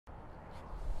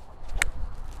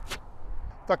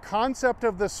the concept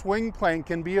of the swing plane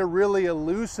can be a really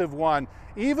elusive one,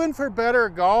 even for better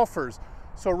golfers.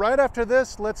 So right after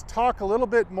this, let's talk a little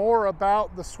bit more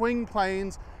about the swing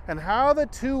planes and how the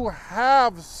two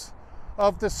halves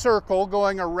of the circle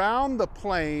going around the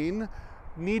plane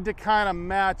need to kind of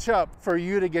match up for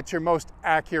you to get your most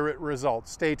accurate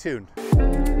results. Stay tuned.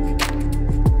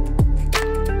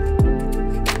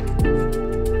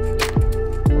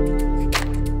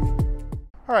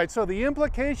 All right, so the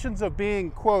implications of being,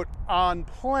 quote, on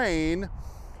plane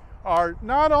are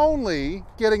not only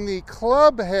getting the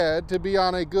club head to be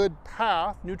on a good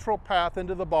path, neutral path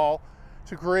into the ball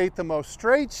to create the most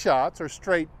straight shots or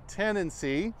straight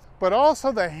tendency, but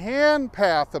also the hand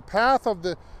path, the path of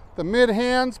the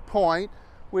mid-hands point.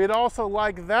 We'd also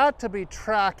like that to be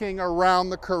tracking around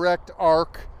the correct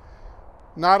arc,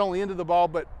 not only into the ball,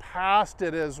 but past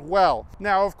it as well.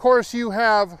 Now, of course, you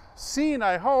have seen,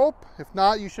 I hope, if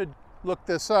not, you should look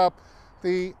this up,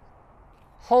 the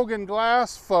Hogan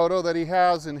Glass photo that he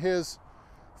has in his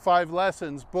 5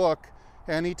 Lessons book.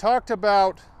 And he talked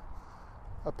about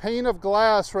a pane of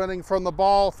glass running from the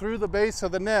ball through the base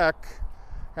of the neck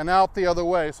and out the other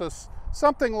way. So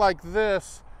something like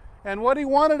this. And what he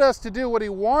wanted us to do, what he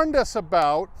warned us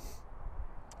about,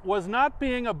 was not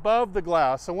being above the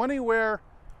glass. So anywhere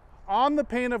on the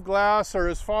pane of glass or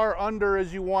as far under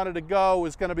as you wanted to go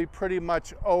is going to be pretty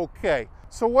much okay.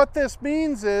 So what this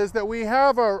means is that we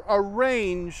have a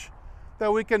range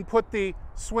that we can put the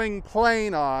swing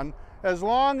plane on as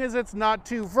long as it's not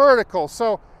too vertical.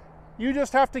 So you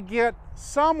just have to get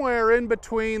somewhere in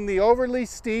between the overly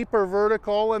steep or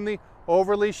vertical and the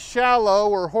overly shallow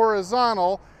or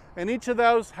horizontal, and each of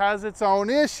those has its own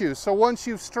issues. So once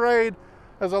you've strayed,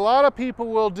 as a lot of people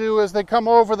will do as they come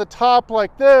over the top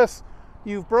like this,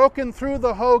 you've broken through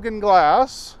the Hogan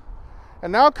Glass,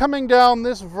 and now coming down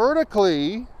this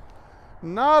vertically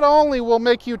not only will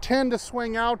make you tend to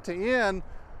swing out to in,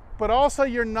 but also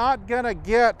you're not gonna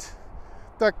get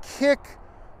the kick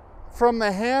from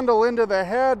the handle into the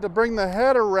head to bring the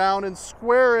head around and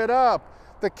square it up.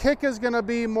 The kick is gonna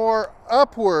be more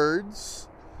upwards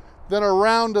than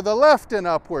around to the left and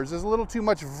upwards. There's a little too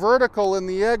much vertical in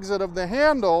the exit of the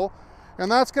handle, and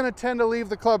that's going to tend to leave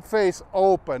the club face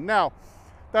open. Now,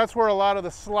 that's where a lot of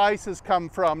the slices come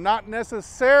from, not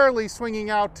necessarily swinging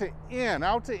out to in.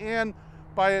 Out to in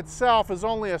by itself is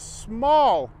only a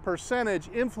small percentage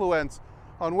influence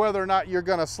on whether or not you're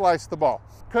going to slice the ball.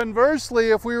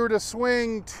 Conversely, if we were to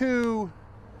swing too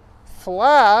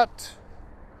flat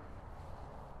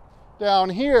down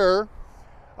here,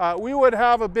 we would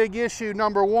have a big issue,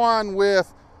 number one,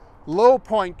 with low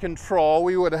point control.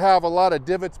 We would have a lot of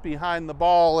divots behind the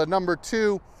ball. And number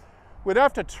two, we'd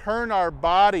have to turn our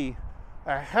body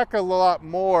a heck of a lot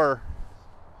more.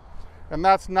 And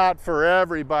that's not for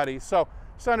everybody. So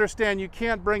just understand you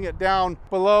can't bring it down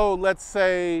below, let's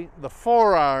say, the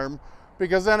forearm,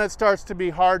 because then it starts to be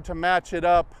hard to match it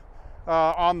up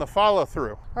on the follow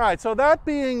through. All right, so that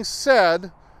being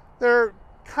said, there are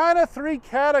kind of 3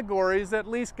 categories at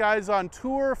least guys on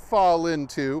tour fall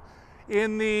into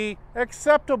in the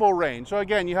acceptable range. So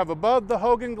again, you have above the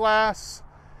Hogan Glass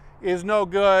is no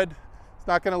good. It's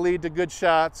not going to lead to good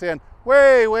shots. And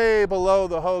way, way below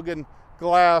the Hogan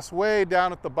Glass, way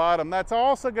down at the bottom, that's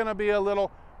also going to be a little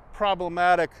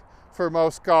problematic for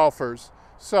most golfers.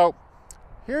 So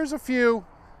here's a few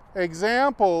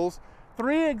examples.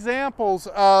 3 examples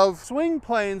of swing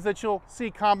planes that you'll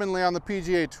see commonly on the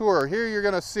PGA Tour. Here you're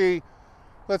going to see,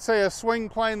 let's say, a swing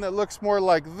plane that looks more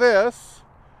like this,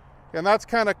 and that's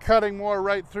kind of cutting more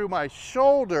right through my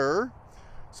shoulder.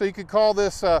 So you could call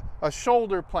this a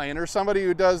shoulder plane, or somebody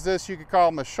who does this, you could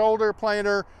call them a shoulder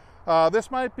planer.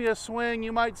 This might be a swing.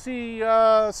 You might see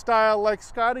a style like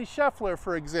Scotty Scheffler,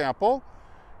 for example.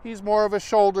 He's more of a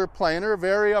shoulder planer,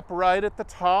 very upright at the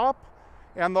top,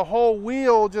 and the whole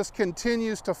wheel just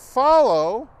continues to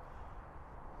follow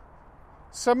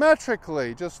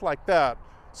symmetrically, just like that.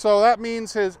 So that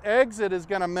means his exit is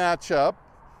going to match up,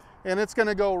 and it's going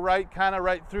to go right, kind of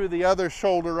right through the other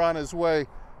shoulder on his way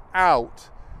out.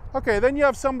 Okay, then you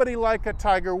have somebody like a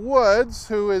Tiger Woods,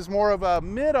 who is more of a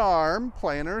mid-arm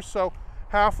planer. So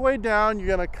halfway down, you're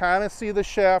going to kind of see the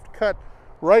shaft cut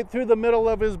right through the middle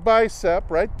of his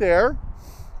bicep, right there.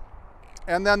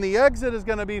 And then the exit is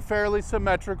going to be fairly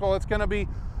symmetrical. It's going to be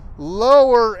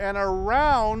lower and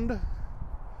around,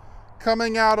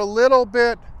 coming out a little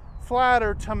bit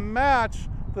flatter to match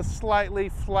the slightly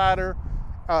flatter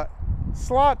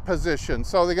slot position.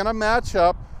 So they're going to match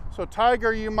up. So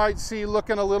Tiger, you might see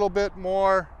looking a little bit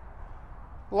more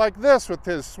like this with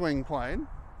his swing plane.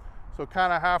 So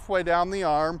kind of halfway down the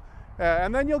arm.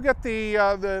 And then you'll get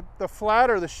the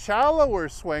flatter, the shallower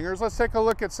swingers. Let's take a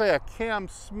look at, say, a Cam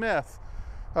Smith.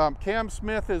 Cam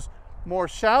Smith is more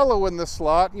shallow in the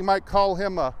slot. You might call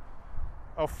him a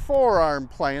forearm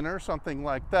planer, something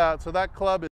like that. So that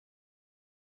club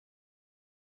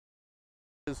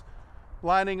is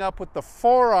lining up with the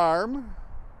forearm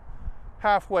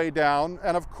halfway down.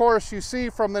 And of course, you see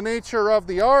from the nature of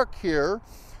the arc here,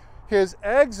 his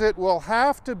exit will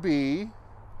have to be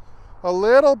a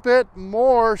little bit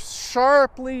more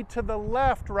sharply to the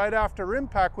left right after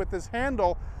impact with his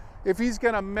handle if he's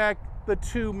going to make the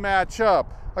two match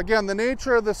up. Again, the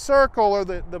nature of the circle or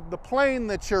the plane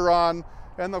that you're on,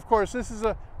 and of course this is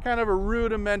a kind of a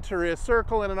rudimentary, a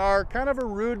circle and an arc, kind of a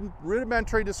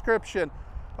rudimentary description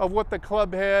of what the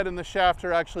club head and the shaft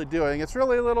are actually doing. It's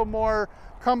really a little more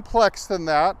complex than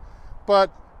that,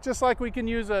 but just like we can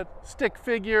use a stick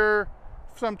figure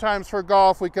sometimes for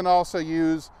golf, we can also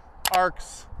use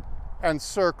arcs and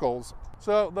circles.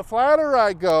 So the flatter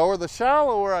I go, or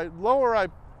the lower I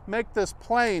make this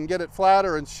plane, get it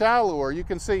flatter and shallower, you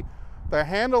can see the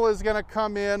handle is going to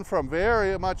come in from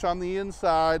very much on the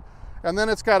inside, and then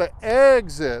it's got to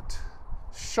exit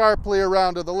sharply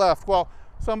around to the left. Well,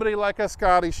 somebody like a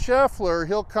Scotty Scheffler,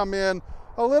 he'll come in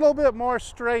a little bit more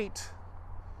straight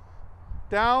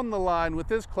down the line with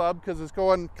his club because it's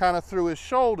going kind of through his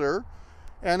shoulder,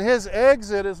 and his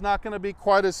exit is not going to be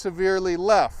quite as severely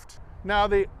left. Now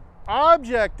the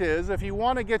object is, if you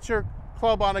want to get your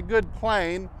club on a good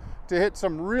plane to hit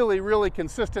some really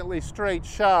consistently straight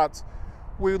shots,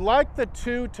 we like the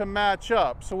two to match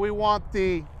up. So we want,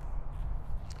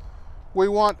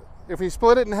 if we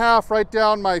split it in half right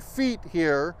down my feet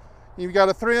here, you've got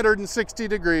a 360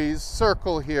 degrees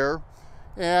circle here,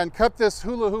 and cut this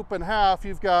hula hoop in half,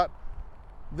 you've got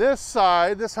this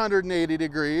side, this 180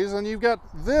 degrees, and you've got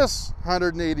this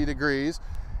 180 degrees,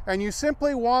 and you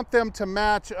simply want them to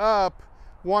match up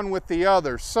one with the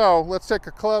other. So let's take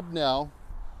a club now.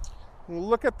 We'll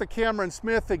look at the Cameron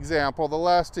Smith example, the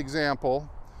last example.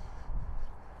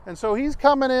 And so he's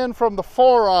coming in from the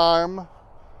forearm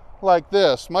like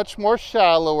this, much more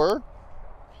shallower.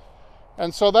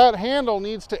 And so that handle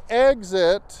needs to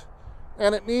exit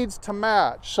and it needs to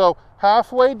match. So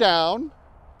halfway down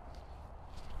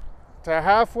to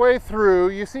halfway through,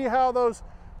 you see how those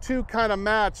two kind of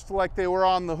matched like they were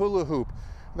on the hula hoop.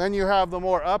 Then you have the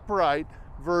more upright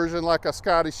version like a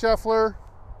Scotty Scheffler,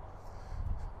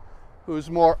 who's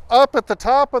more up at the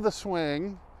top of the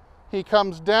swing. He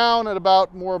comes down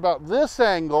at more about this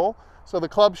angle, so the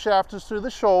club shaft is through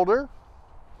the shoulder.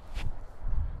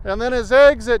 And then his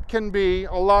exit can be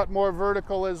a lot more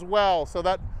vertical as well, so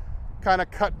that kind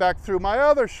of cut back through my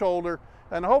other shoulder,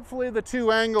 and hopefully the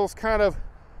two angles kind of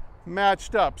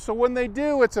matched up. So when they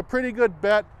do, it's a pretty good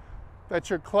bet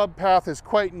that your club path is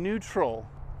quite neutral,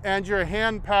 and your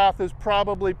hand path is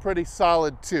probably pretty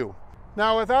solid too.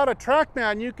 Now, without a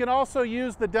TrackMan, you can also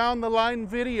use the down the line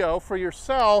video for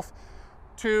yourself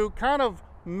to kind of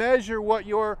measure what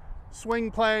your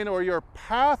swing plane or your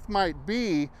path might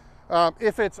be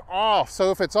if it's off.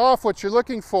 So if it's off, what you're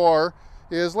looking for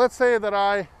is, let's say that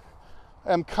I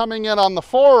am coming in on the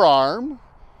forearm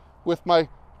with my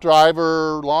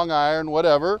driver, long iron,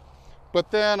 whatever,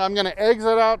 but then I'm going to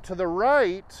exit out to the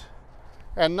right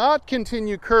and not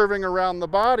continue curving around the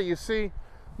body. You see,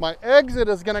 my exit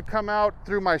is going to come out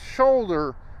through my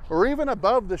shoulder or even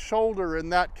above the shoulder in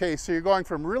that case. So you're going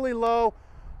from really low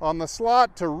on the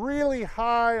slot to really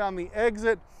high on the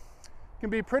exit. You can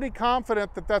be pretty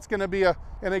confident that that's going to be an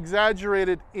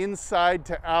exaggerated inside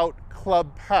to out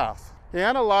club path.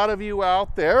 And a lot of you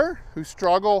out there who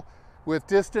struggle with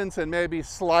distance and maybe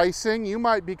slicing, you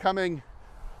might be coming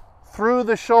through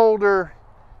the shoulder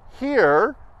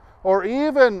here or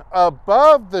even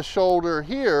above the shoulder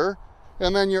here,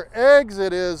 and then your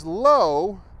exit is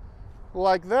low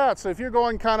like that. So if you're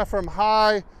going kind of from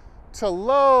high to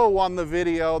low on the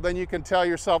video, then you can tell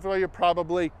yourself, well, you're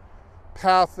probably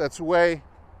path that's way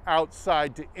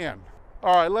outside to in.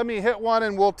 All right, let me hit one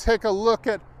and we'll take a look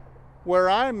at where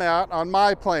I'm at on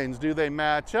my planes. Do they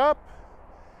match up?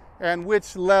 And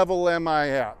which level am I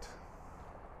at?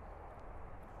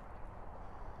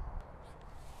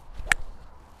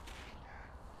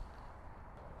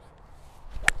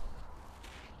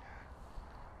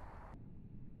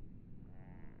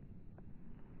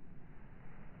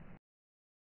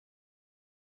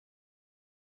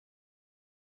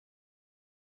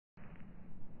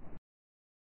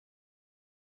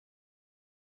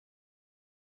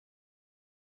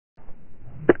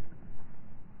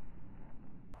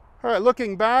 All right,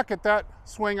 looking back at that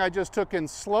swing I just took in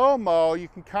slow-mo, you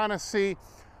can kind of see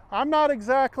I'm not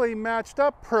exactly matched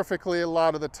up perfectly a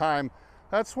lot of the time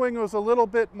That swing was a little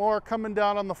bit more coming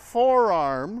down on the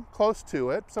forearm, close to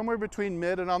it, somewhere between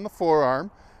mid and on the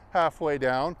forearm, halfway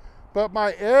down. But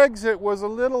my exit was a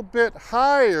little bit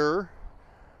higher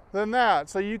than that.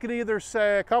 So you could either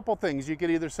say a couple things. You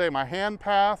could either say my hand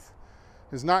path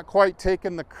is not quite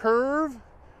taking the curve,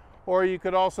 or you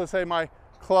could also say my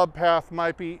club path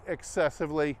might be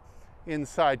excessively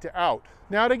inside to out.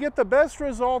 Now, to get the best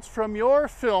results from your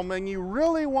filming, you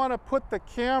really want to put the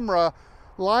camera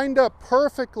lined up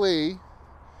perfectly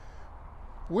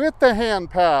with the hand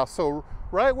path. So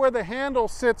right where the handle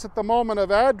sits at the moment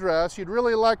of address, you'd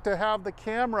really like to have the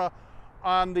camera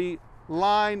on the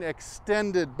line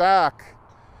extended back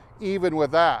even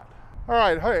with that. All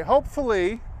right, hey,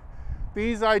 hopefully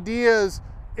these ideas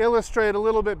illustrate a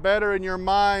little bit better in your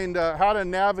mind how to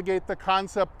navigate the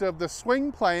concept of the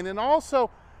swing plane, and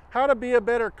also how to be a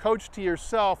better coach to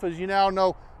yourself as you now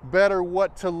know better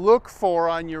what to look for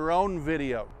on your own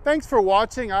video. Thanks for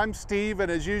watching. I'm Steve,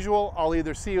 and as usual, I'll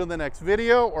either see you in the next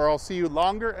video or I'll see you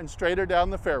longer and straighter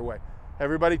down the fairway.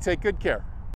 Everybody take good care.